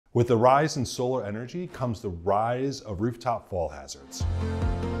With the rise in solar energy comes the rise of rooftop fall hazards.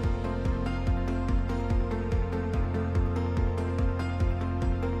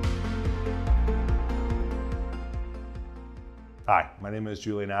 Hi, my name is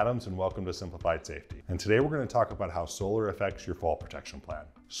Julian and welcome to Simplified Safety. And today we're going to talk about how solar affects your fall protection plan.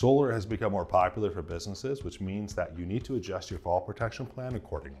 Solar has become more popular for businesses, which means that you need to adjust your fall protection plan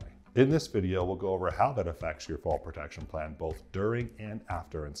accordingly. In this video, we'll go over how that affects your fall protection plan, both during and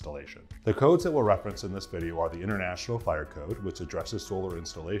after installation. The codes that we'll reference in this video are the International Fire Code, which addresses solar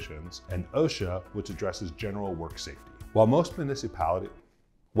installations, and OSHA, which addresses general work safety. While most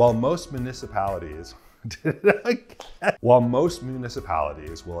municipalities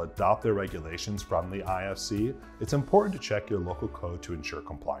will adopt their regulations from the IFC, it's important to check your local code to ensure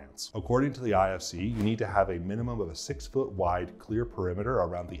compliance. According to the IFC, you need to have a minimum of a 6-foot wide clear perimeter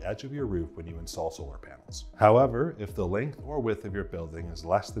around the edge of your roof when you install solar panels. However, if the length or width of your building is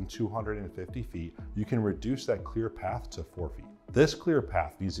less than 250 feet, you can reduce that clear path to 4 feet. This clear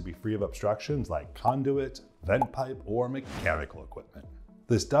path needs to be free of obstructions like conduit, vent pipe, or mechanical equipment.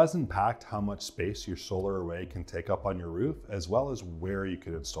 This does impact how much space your solar array can take up on your roof, as well as where you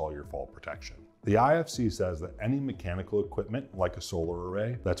can install your fall protection. The IFC says that any mechanical equipment, like a solar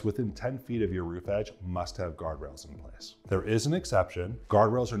array, that's within 10 feet of your roof edge must have guardrails in place. There is an exception.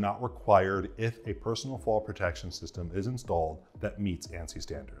 Guardrails are not required if a personal fall protection system is installed that meets ANSI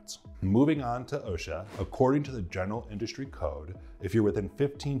standards. Moving on to OSHA, according to the General Industry Code, if you're within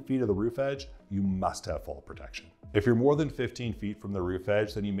 15 feet of the roof edge, you must have fall protection. If you're more than 15 feet from the roof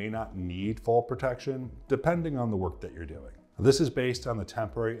edge, then you may not need fall protection, depending on the work that you're doing. This is based on the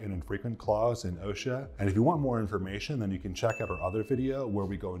temporary and infrequent clause in OSHA, and if you want more information, then you can check out our other video where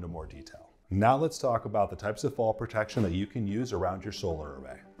we go into more detail. Now let's talk about the types of fall protection that you can use around your solar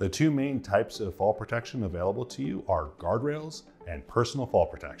array. The two main types of fall protection available to you are guardrails and personal fall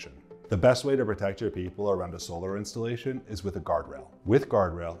protection. The best way to protect your people around a solar installation is with a guardrail. With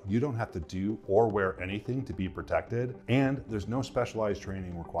Guardrail, you don't have to do or wear anything to be protected, and there's no specialized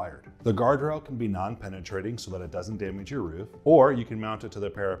training required. The guardrail can be non-penetrating so that it doesn't damage your roof, or you can mount it to the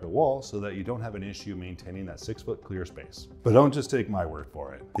parapet wall so that you don't have an issue maintaining that 6-foot clear space. But don't just take my word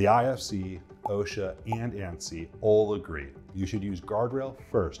for it. The IFC, OSHA, and ANSI all agree you should use Guardrail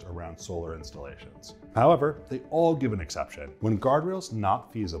first around solar installations. However, they all give an exception. When Guardrail's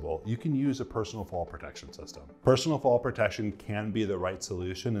not feasible, you can use a personal fall protection system. Personal fall protection can be the right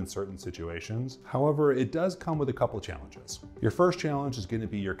solution in certain situations. However, it does come with a couple challenges. Your first challenge is going to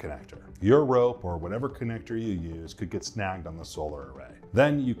be your connector. Your rope or whatever connector you use could get snagged on the solar array.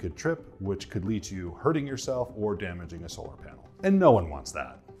 Then you could trip, which could lead to you hurting yourself or damaging a solar panel. And no one wants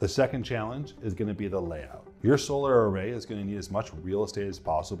that. The second challenge is going to be the layout. Your solar array is going to need as much real estate as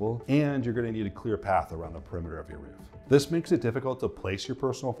possible, and you're going to need a clear path around the perimeter of your roof. This makes it difficult to place your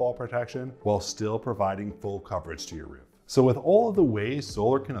personal fall protection while still providing full coverage to your roof. So with all of the ways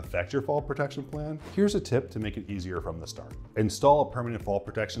solar can affect your fall protection plan, here's a tip to make it easier from the start. Install a permanent fall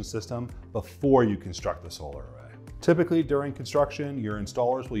protection system before you construct the solar array. Typically during construction, your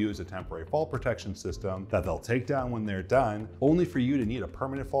installers will use a temporary fall protection system that they'll take down when they're done, only for you to need a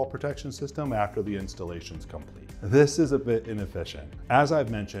permanent fall protection system after the installation's complete. This is a bit inefficient. As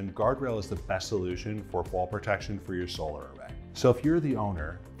I've mentioned, Guardrail is the best solution for fall protection for your solar array. So if you're the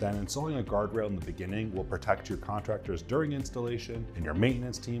owner, then installing a guardrail in the beginning will protect your contractors during installation and your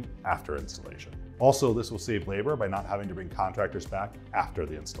maintenance team after installation. Also, this will save labor by not having to bring contractors back after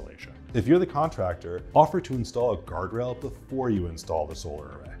the installation. If you're the contractor, offer to install a guardrail before you install the solar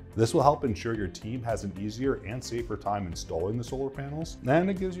array. This will help ensure your team has an easier and safer time installing the solar panels, and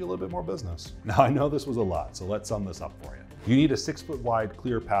it gives you a little bit more business. Now, I know this was a lot, so let's sum this up for you. You need a 6-foot wide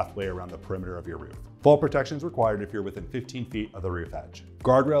clear pathway around the perimeter of your roof. Fall protection is required if you're within 15 feet of the roof edge.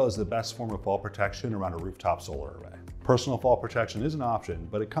 Guardrail is the best form of fall protection around a rooftop solar array. Personal fall protection is an option,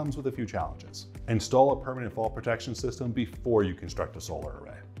 but it comes with a few challenges. Install a permanent fall protection system before you construct a solar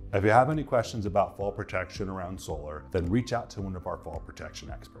array. If you have any questions about fall protection around solar, then reach out to one of our fall protection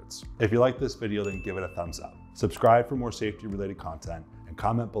experts. If you like this video, then give it a thumbs up. Subscribe for more safety related content and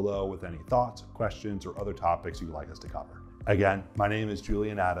comment below with any thoughts, questions, or other topics you'd like us to cover. Again, my name is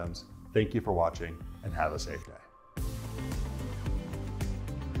Julian Adams. Thank you for watching and have a safe day.